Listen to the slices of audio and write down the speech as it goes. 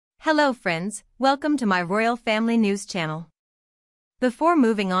Hello friends, welcome to my Royal Family News channel. Before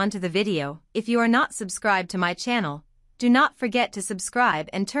moving on to the video, if you are not subscribed to my channel, do not forget to subscribe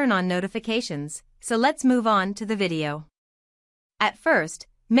and turn on notifications, so let's move on to the video. At first,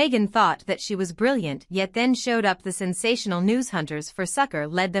 Meghan thought that she was brilliant, yet then showed up the sensational news hunters for succor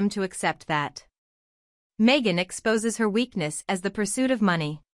led them to accept that. Meghan exposes her weakness as the pursuit of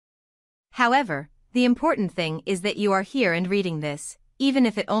money. However, the important thing is that you are here and reading this, even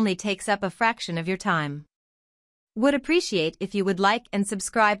if it only takes up a fraction of your time. Would appreciate if you would like and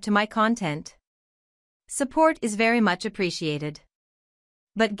subscribe to my content. Support is very much appreciated.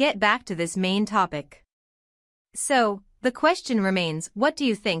 But get back to this main topic. So, the question remains, what do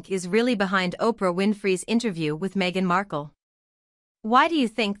you think is really behind Oprah Winfrey's interview with Meghan Markle? Why do you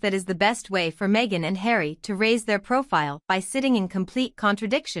think that is the best way for Meghan and Harry to raise their profile by sitting in complete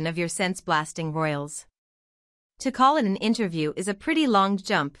contradiction of your sense-blasting royals? To call it an interview is a pretty long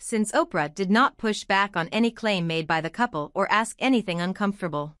jump since Oprah did not push back on any claim made by the couple or ask anything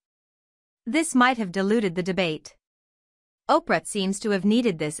uncomfortable. This might have diluted the debate. Oprah seems to have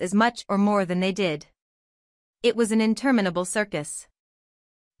needed this as much or more than they did. It was an interminable circus.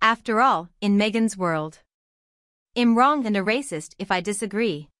 After all, in Meghan's world, I'm wrong and a racist if I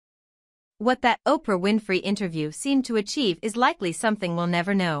disagree. What that Oprah Winfrey interview seemed to achieve is likely something we'll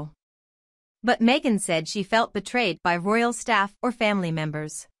never know. But Meghan said she felt betrayed by royal staff or family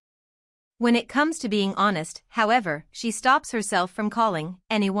members. When it comes to being honest, however, she stops herself from calling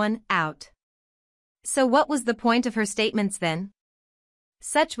anyone out. So what was the point of her statements then?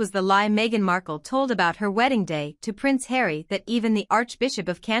 Such was the lie Meghan Markle told about her wedding day to Prince Harry that even the Archbishop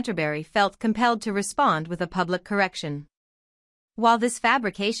of Canterbury felt compelled to respond with a public correction. While this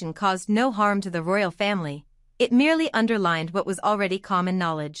fabrication caused no harm to the royal family, it merely underlined what was already common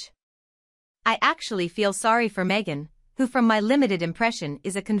knowledge. I actually feel sorry for Meghan, who from my limited impression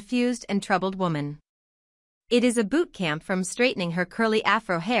is a confused and troubled woman. It is a boot camp from straightening her curly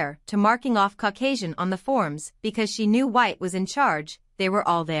afro hair to marking off Caucasian on the forms because she knew white was in charge. They were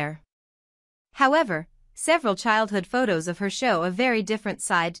all there. However, several childhood photos of her show a very different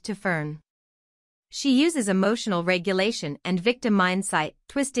side to Fern. She uses emotional regulation and victim mindset,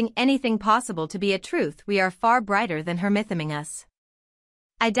 twisting anything possible to be a truth. We are far brighter than her mything us.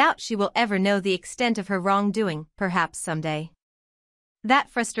 I doubt she will ever know the extent of her wrongdoing, perhaps someday. That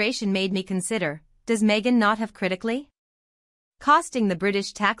frustration made me consider, does Meghan not have critically? Costing the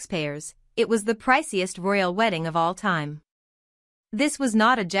British taxpayers, it was the priciest royal wedding of all time. This was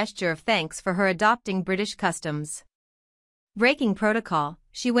not a gesture of thanks for her adopting British customs. Breaking protocol,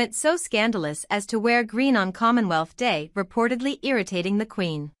 she went so scandalous as to wear green on Commonwealth Day, reportedly irritating the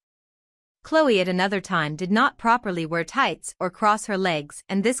Queen. Chloe at another time did not properly wear tights or cross her legs,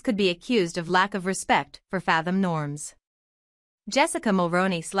 and this could be accused of lack of respect for fathom norms. Jessica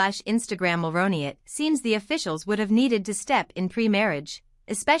Mulroney/Instagram Mulroney. It seems the officials would have needed to step in pre-marriage,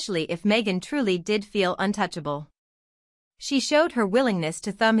 especially if Meghan truly did feel untouchable. She showed her willingness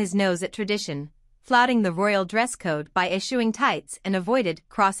to thumb his nose at tradition, flouting the royal dress code by eschewing tights and avoided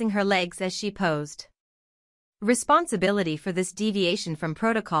crossing her legs as she posed. Responsibility for this deviation from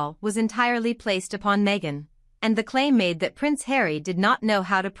protocol was entirely placed upon Meghan, and the claim made that Prince Harry did not know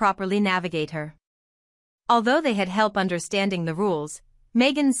how to properly navigate her. Although they had help understanding the rules,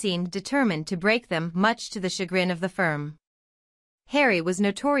 Meghan seemed determined to break them, much to the chagrin of the firm. Harry was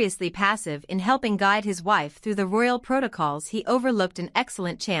notoriously passive in helping guide his wife through the royal protocols. He overlooked an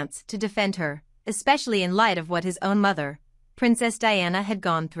excellent chance to defend her, especially in light of what his own mother, Princess Diana, had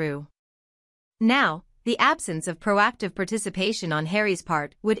gone through. Now, the absence of proactive participation on Harry's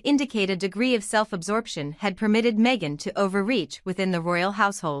part would indicate a degree of self-absorption had permitted Meghan to overreach within the royal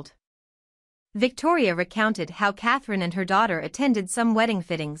household. Victoria recounted how Catherine and her daughter attended some wedding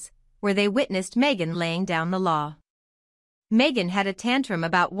fittings, where they witnessed Meghan laying down the law. Meghan had a tantrum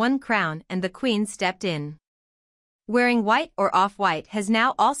about one crown and the Queen stepped in. Wearing white or off-white has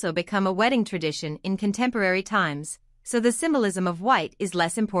now also become a wedding tradition in contemporary times, so the symbolism of white is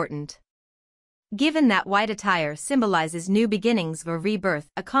less important. Given that white attire symbolizes new beginnings or rebirth,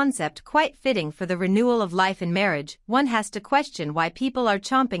 a concept quite fitting for the renewal of life in marriage, one has to question why people are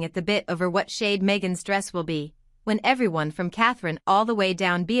chomping at the bit over what shade Meghan's dress will be, when everyone from Catherine all the way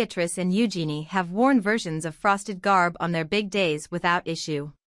down Beatrice and Eugenie have worn versions of frosted garb on their big days without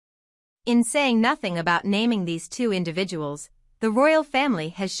issue. In saying nothing about naming these two individuals, the royal family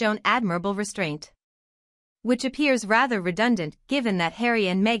has shown admirable restraint, which appears rather redundant given that Harry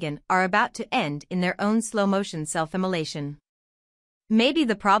and Meghan are about to end in their own slow-motion self-immolation. Maybe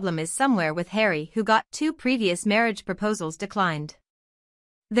the problem is somewhere with Harry, who got 2 previous marriage proposals declined.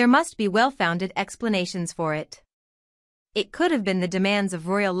 There must be well-founded explanations for it. It could have been the demands of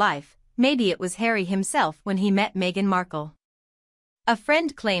royal life, maybe it was Harry himself when he met Meghan Markle. A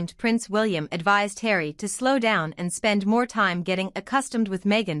friend claimed Prince William advised Harry to slow down and spend more time getting accustomed with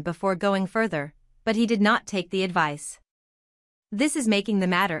Meghan before going further, but he did not take the advice. This is making the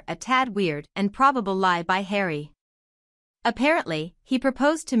matter a tad weird and probable lie by Harry. Apparently, he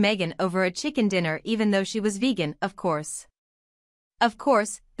proposed to Meghan over a chicken dinner even though she was vegan, of course. Of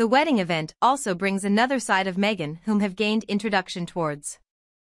course, the wedding event also brings another side of Meghan whom have gained introduction towards.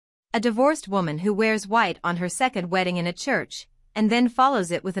 A divorced woman who wears white on her second wedding in a church, and then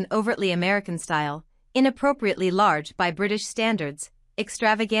follows it with an overtly American style, inappropriately large by British standards,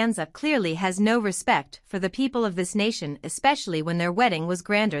 extravaganza clearly has no respect for the people of this nation, especially when their wedding was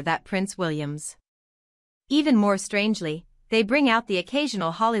grander than Prince William's. Even more strangely, they bring out the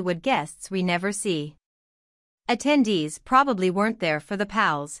occasional Hollywood guests we never see. Attendees probably weren't there for the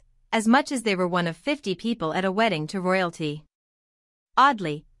pals, as much as they were one of 50 people at a wedding to royalty.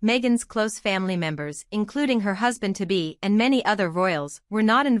 Oddly, Meghan's close family members, including her husband-to-be and many other royals, were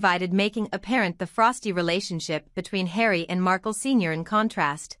not invited, making apparent the frosty relationship between Harry and Markle Sr. In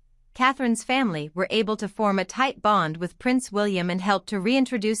contrast, Catherine's family were able to form a tight bond with Prince William and help to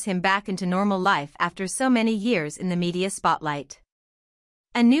reintroduce him back into normal life after so many years in the media spotlight.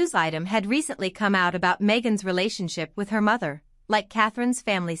 A news item had recently come out about Meghan's relationship with her mother, like Catherine's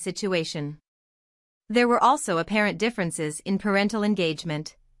family situation. There were also apparent differences in parental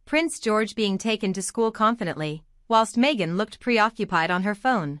engagement, Prince George being taken to school confidently, whilst Meghan looked preoccupied on her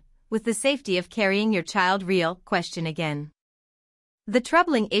phone, with the safety of carrying your child real question again. The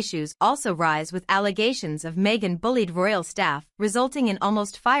troubling issues also rise with allegations of Meghan bullied royal staff, resulting in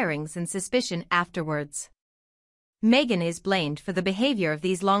almost firings and suspicion afterwards. Meghan is blamed for the behavior of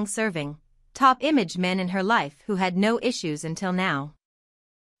these long-serving, top-image men in her life who had no issues until now.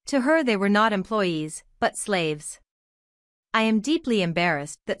 To her they were not employees, but slaves. I am deeply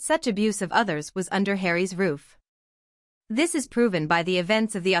embarrassed that such abuse of others was under Harry's roof. This is proven by the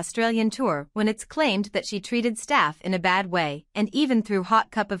events of the Australian tour when it's claimed that she treated staff in a bad way and even threw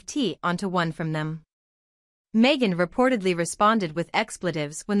hot cup of tea onto one from them. Meghan reportedly responded with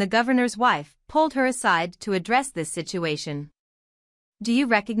expletives when the governor's wife pulled her aside to address this situation. "Do you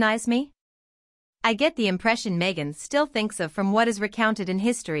recognize me?" I get the impression Meghan still thinks of from what is recounted in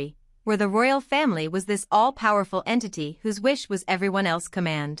history, where the royal family was this all-powerful entity whose wish was everyone else's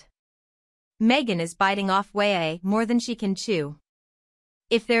command. Meghan is biting off way more than she can chew.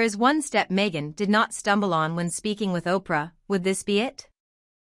 If there is one step Meghan did not stumble on when speaking with Oprah, would this be it?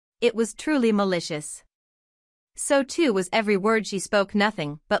 It was truly malicious. So too was every word she spoke,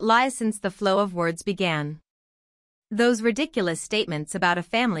 nothing but lies since the flow of words began. Those ridiculous statements about a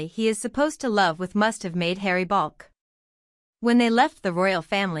family he is supposed to love with must have made Harry balk. When they left the royal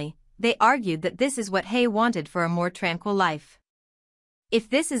family, they argued that this is what Hay wanted for a more tranquil life. If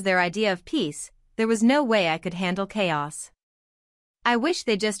this is their idea of peace, there was no way I could handle chaos. I wish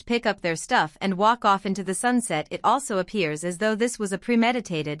they just pick up their stuff and walk off into the sunset. It also appears as though this was a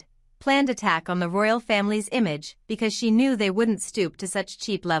premeditated, planned attack on the royal family's image because she knew they wouldn't stoop to such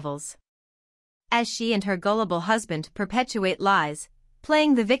cheap levels. As she and her gullible husband perpetuate lies,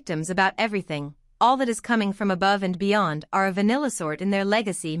 playing the victims about everything, all that is coming from above and beyond are a vanilla sort in their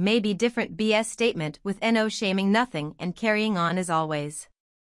legacy may be different BS statement with no shaming nothing and carrying on as always.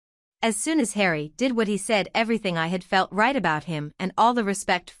 As soon as Harry did what he said, everything I had felt right about him and all the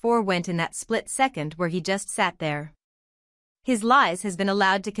respect for went in that split second where he just sat there. His lies has been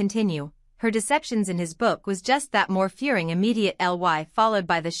allowed to continue, her deceptions in his book was just that, more fearing immediate ly followed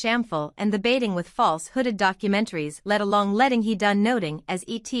by the shameful and the baiting with false hooded documentaries, let alone letting he done noting as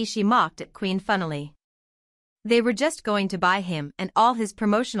she mocked at Queen funnily. They were just going to buy him and all his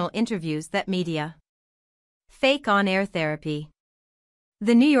promotional interviews that media. Fake on-air therapy.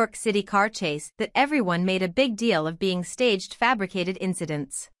 The New York City car chase that everyone made a big deal of being staged, fabricated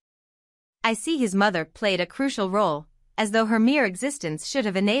incidents. I see his mother played a crucial role, as though her mere existence should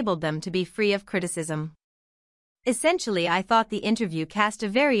have enabled them to be free of criticism. Essentially, I thought the interview cast a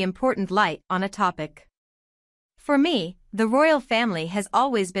very important light on a topic. For me, the royal family has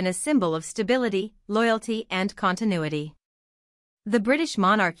always been a symbol of stability, loyalty, and continuity. The British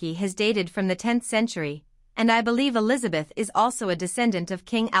monarchy has dated from the 10th century, and I believe Elizabeth is also a descendant of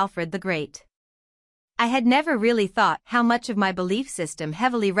King Alfred the Great. I had never really thought how much of my belief system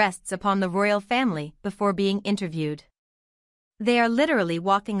heavily rests upon the royal family before being interviewed. They are literally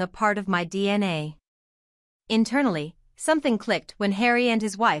walking a part of my DNA. Internally, something clicked when Harry and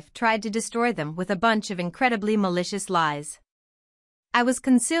his wife tried to destroy them with a bunch of incredibly malicious lies. I was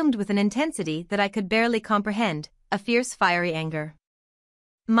consumed with an intensity that I could barely comprehend, a fierce fiery anger.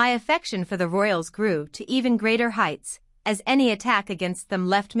 My affection for the royals grew to even greater heights, as any attack against them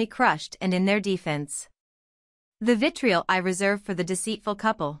left me crushed and in their defense. The vitriol I reserve for the deceitful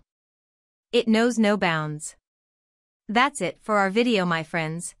couple. It knows no bounds. That's it for our video, my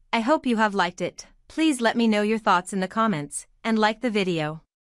friends. I hope you have liked it. Please let me know your thoughts in the comments, and like the video.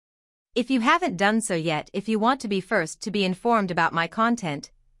 If you haven't done so yet, if you want to be first to be informed about my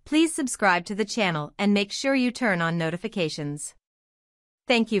content, please subscribe to the channel and make sure you turn on notifications.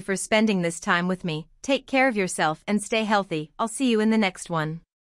 Thank you for spending this time with me. Take care of yourself and stay healthy. I'll see you in the next one.